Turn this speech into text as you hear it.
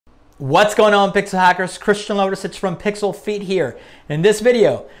What's going on, Pixel Hackers? Christian Lovrecich from PixlFeed here. In this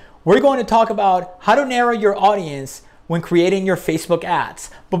video, we're going to talk about how to narrow your audience when creating your Facebook ads.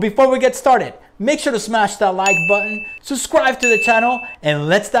 But before we get started, make sure to smash that like button, subscribe to the channel, and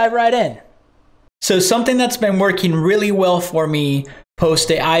let's dive right in. So something that's been working really well for me post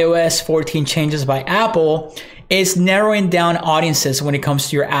the iOS 14 changes by Apple is narrowing down audiences when it comes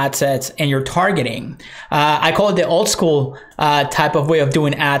to your ad sets and your targeting. I call it the old school type of way of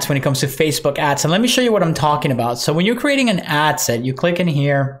doing ads when it comes to Facebook ads. And let me show you what I'm talking about. So when you're creating an ad set, you click in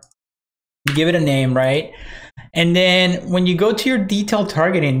here, you give it a name, right? And then when you go to your detailed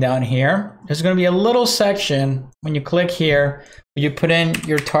targeting down here, there's gonna be a little section when you click here, you put in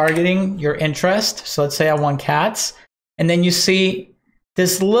your targeting, your interest. So let's say I want cats. And then you see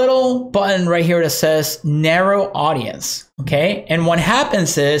this little button right here that says narrow audience, okay? And what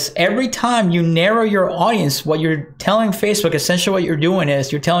happens is every time you narrow your audience, what you're telling Facebook, essentially what you're doing is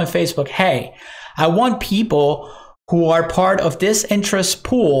you're telling Facebook, hey, I want people who are part of this interest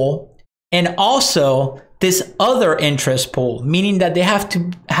pool and also this other interest pool, meaning that they have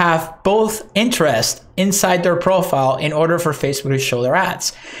to have both interest inside their profile in order for Facebook to show their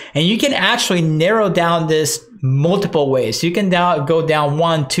ads. And you can actually narrow down this multiple ways. You can go down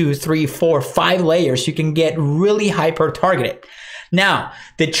 1, 2, 3, 4, 5 layers. You can get really hyper targeted. Now,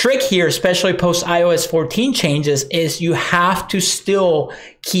 the trick here, especially post iOS 14 changes, is you have to still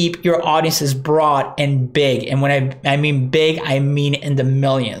keep your audiences broad and big. And when I mean big, I mean in the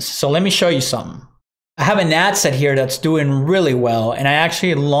millions. So let me show you something. I have an ad set here that's doing really well. And I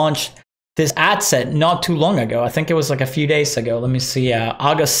actually launched this ad set not too long ago. I think it was like a few days ago. Let me see,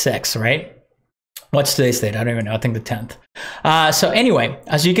 August 6th, right? What's today's date? I don't even know. I think the 10th. So anyway,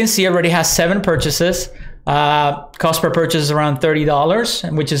 as you can see, it already has 7 purchases. Cost per purchase is around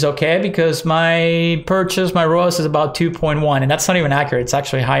 $30, which is okay because my ROAS is about 2.1, and that's not even accurate. It's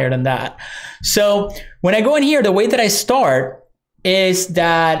actually higher than that. So when I go in here, the way that I start is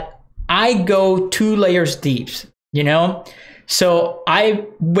that I go 2 layers deep, you know? So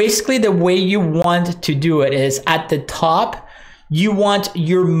basically the way you want to do it is at the top, you want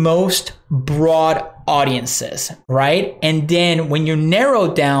your most broad audiences, right? And then when you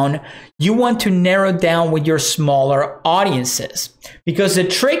narrow down, you want to narrow down with your smaller audiences, because the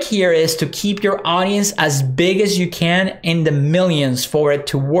trick here is to keep your audience as big as you can in the millions for it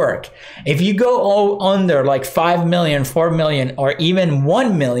to work. If you go all under like 5 million, 4 million, or even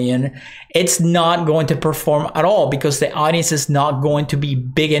 1 million, it's not going to perform at all because the audience is not going to be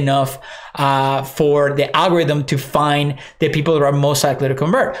big enough for the algorithm to find the people that are most likely to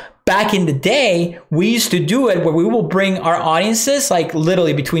convert. Back in the day, we used to do it where we will bring our audiences like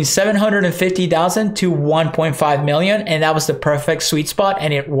literally between 750,000 to 1.5 million. And that was the perfect sweet spot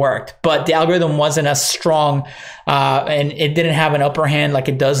and it worked. But the algorithm wasn't as strong and it didn't have an upper hand like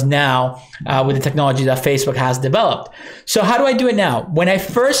it does now with the technology that Facebook has developed. So how do I do it now? When I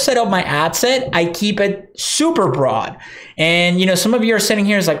first set up my ad set, I keep it super broad. And you know, some of you are sitting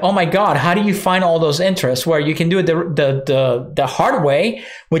here is like, oh my God, how do you find all those interests? Where you can do it the hard way,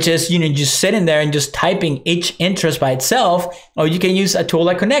 which is, you know, just sitting there and just typing each interest by itself, or you can use a tool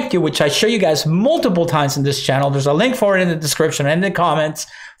like Connect You, which I show you guys multiple times in this channel. There's a link for it in the description and in the comments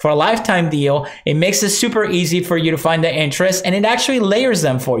for a lifetime deal. It makes it super easy for you to find the interest and it actually layers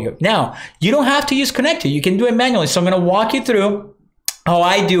them for you. Now, you don't have to use Connect You. You can do it manually. So I'm going to walk you through how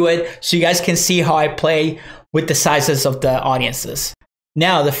I do it so you guys can see how I play with the sizes of the audiences.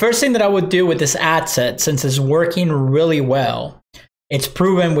 Now, the first thing that I would do with this ad set, since it's working really well, it's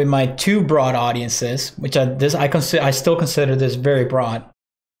proven with my 2 broad audiences, which I still consider this very broad,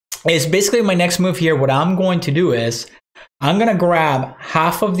 is basically my next move here. What I'm going to do is I'm going to grab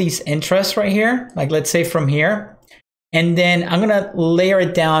half of these interests right here, like let's say from here, and then I'm going to layer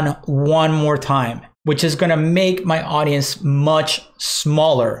it down one more time, which is going to make my audience much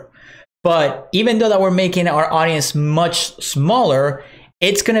smaller. But even though that we're making our audience much smaller,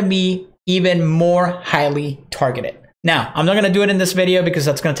 it's going to be even more highly targeted. Now, I'm not going to do it in this video because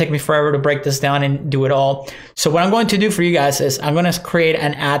that's going to take me forever to break this down and do it all. So what I'm going to do for you guys is I'm going to create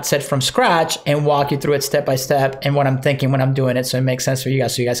an ad set from scratch and walk you through it step by step and what I'm thinking when I'm doing it, so it makes sense for you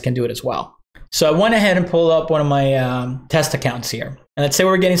guys so you guys can do it as well. So I went ahead and pulled up one of my test accounts here. And let's say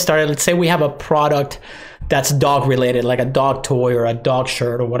we're getting started. Let's say we have a product that's dog related, like a dog toy or a dog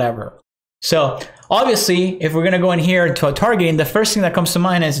shirt or whatever. So obviously, if we're going to go in here to a targeting, the first thing that comes to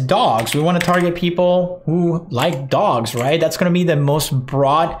mind is dogs. We want to target people who like dogs, right? That's going to be the most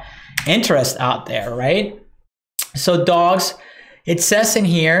broad interest out there, right? So dogs, it says in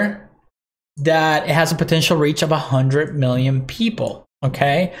here that it has a potential reach of 100 million people,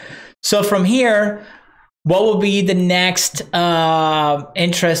 okay? So from here, what will be the next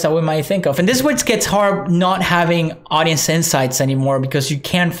interest that we might think of? And this is where it gets hard not having audience insights anymore, because you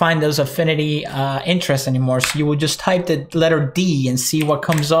can't find those affinity interests anymore. So you will just type the letter D and see what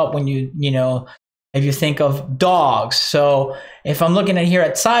comes up when you know, if you think of dogs. So if I'm looking at here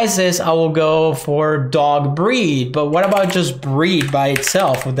at sizes, I will go for dog breed. But what about just breed by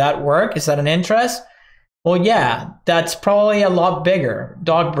itself? Would that work? Is that an interest? Well, yeah, that's probably a lot bigger.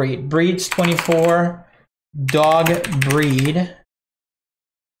 Dog breed, breeds 24. Dog breed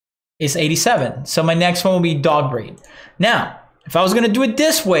is 87. So my next one will be dog breed. Now, if I was going to do it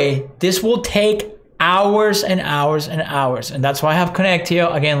this way, this will take hours and hours and hours. And that's why I have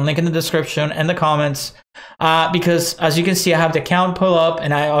Connectio. Again, link in the description and the comments. Because as you can see, I have the account pull up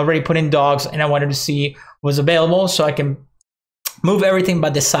and I already put in dogs and I wanted to see what was available so I can move everything by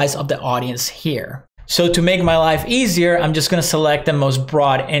the size of the audience here. So to make my life easier, I'm just going to select the most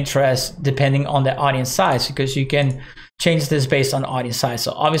broad interest depending on the audience size, because you can change this based on audience size.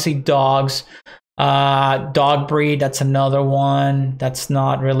 So obviously dogs, dog breed, that's another one that's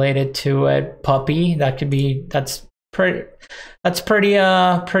not related to it. Puppy, that could be, that's pretty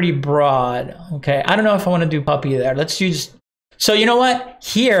broad. Okay, I don't know if I want to do puppy there. Let's use, so you know what?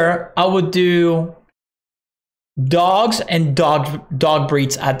 Here I would do dogs and dog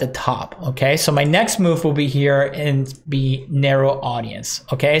breeds at the top. Okay, so my next move will be here and be narrow audience.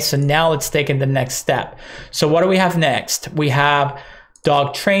 Okay, so now let's take it the next step. So what do we have next? We have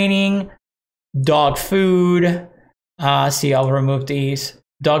dog training, dog food. See, I'll remove these.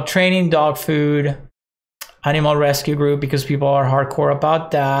 Dog training, dog food, animal rescue group, because people are hardcore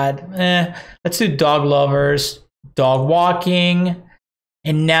about that. Let's do dog lovers, dog walking.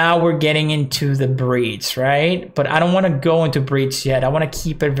 And now we're getting into the breeds, right? But I don't want to go into breeds yet. I want to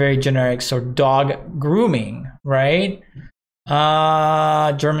keep it very generic. So dog grooming, right?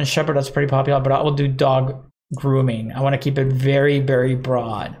 German Shepherd, that's pretty popular, but I will do dog grooming. I want to keep it very, very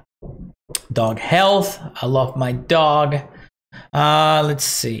broad. Dog health, I love my dog. Let's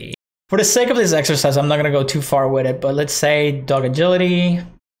see. For the sake of this exercise, I'm not going to go too far with it, but let's say dog agility,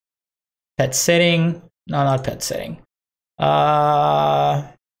 pet sitting. No, not pet sitting.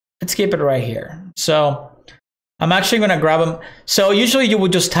 Let's keep it right here. So I'm actually going to grab them. So usually you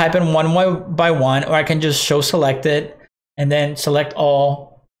would just type in one by one, or I can just show selected and then select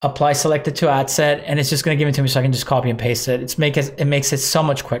all, apply selected to ad set, and it's just going to give it to me so I can just copy and paste it. It makes it so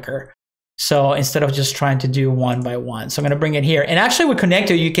much quicker. So instead of just trying to do one by one. So I'm going to bring it here. And actually with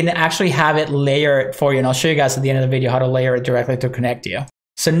Connectio, you can actually have it layer it for you. And I'll show you guys at the end of the video how to layer it directly to Connectio.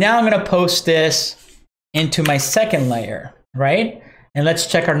 So now I'm going to post this into my second layer, right? And let's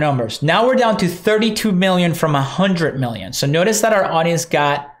check our numbers. Now we're down to 32 million from 100 million. So notice that our audience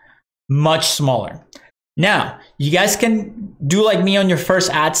got much smaller. Now, you guys can do like me on your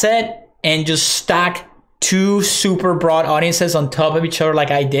first ad set and just stack two super broad audiences on top of each other like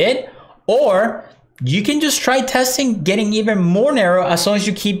I did. Or you can just try testing getting even more narrow as long as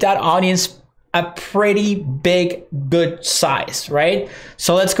you keep that audience a pretty big, good size, right?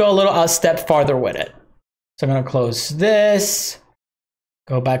 So let's go a step farther with it. So I'm going to close this,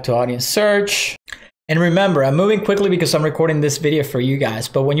 go back to audience search. And remember, I'm moving quickly because I'm recording this video for you guys.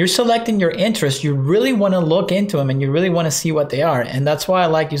 But when you're selecting your interests, you really want to look into them and you really want to see what they are. And that's why I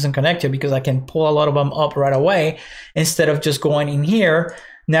like using Connectio, because I can pull a lot of them up right away instead of just going in here,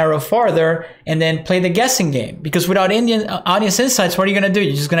 narrow farther, and then play the guessing game. Because without audience insights, what are you going to do?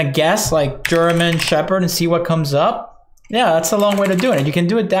 You're just going to guess like German Shepherd and see what comes up. Yeah, that's a long way to do it. You can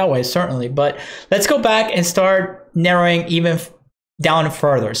do it that way, certainly. But let's go back and start narrowing even down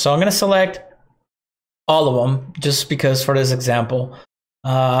further. So I'm going to select all of them just because for this example.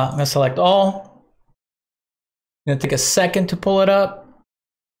 I'm going to select all. I'm going to take a second to pull it up.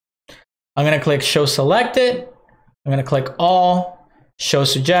 I'm going to click Show Selected. I'm going to click All, Show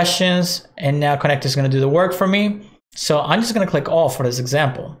Suggestions, and now Connectio is going to do the work for me. So I'm just going to click All for this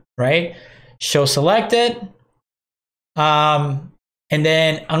example, right? Show Selected. And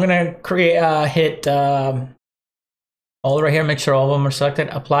then I'm gonna hit all right here, make sure all of them are selected,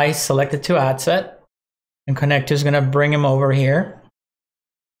 apply selected to ad set, and Connectio is gonna bring them over here.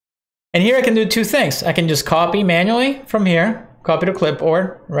 And here I can do two things. I can just copy manually from here, copy to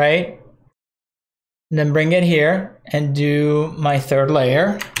clipboard, right? And then bring it here and do my third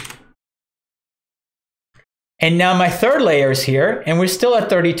layer. And now my third layer is here, and we're still at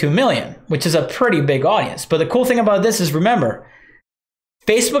 32 million, which is a pretty big audience. But the cool thing about this is, remember,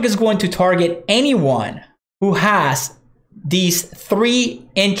 Facebook is going to target anyone who has these three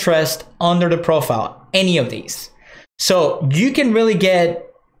interests under the profile, any of these. So you can really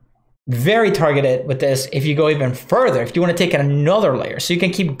get very targeted with this if you go even further, if you want to take another layer. So you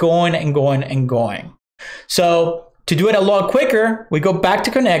can keep going and going and going. So to do it a lot quicker, we go back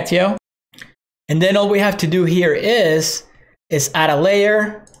to Connectio. And then all we have to do here is add a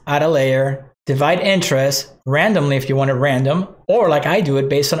layer, divide interest randomly if you want it random, or like I do it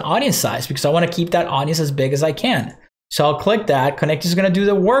based on audience size because I want to keep that audience as big as I can. So I'll click that. Connectio is going to do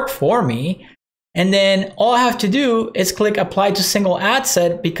the work for me. And then all I have to do is click apply to single ad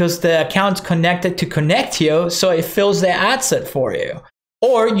set because the account's connected to Connectio, so it fills the ad set for you.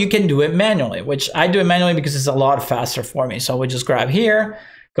 Or you can do it manually, which I do it manually because it's a lot faster for me. So we'll just grab here,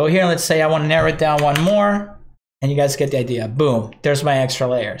 go here, and let's say I want to narrow it down one more. And you guys get the idea. Boom, there's my extra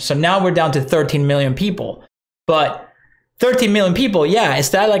layer. So now we're down to 13 million people. But 13 million people, yeah,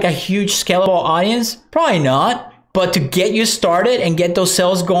 is that like a huge scalable audience? Probably not. But to get you started and get those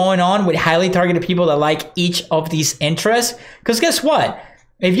sales going on with highly targeted people that like each of these interests, because guess what?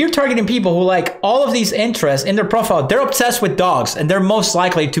 If you're targeting people who like all of these interests in their profile, they're obsessed with dogs and they're most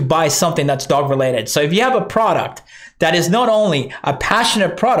likely to buy something that's dog related. So if you have a product that is not only a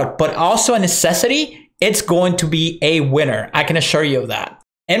passionate product, but also a necessity, it's going to be a winner. I can assure you of that.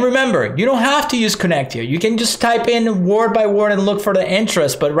 And remember, you don't have to use Connectio. You can just type in word by word and look for the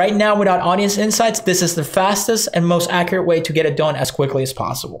interest. But right now, without audience insights, this is the fastest and most accurate way to get it done as quickly as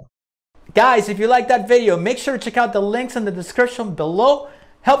possible. Guys, if you like that video, make sure to check out the links in the description below.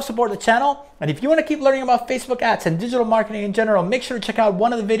 Help support the channel. And if you want to keep learning about Facebook ads and digital marketing in general, make sure to check out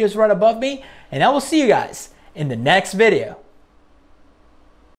one of the videos right above me. And I will see you guys in the next video.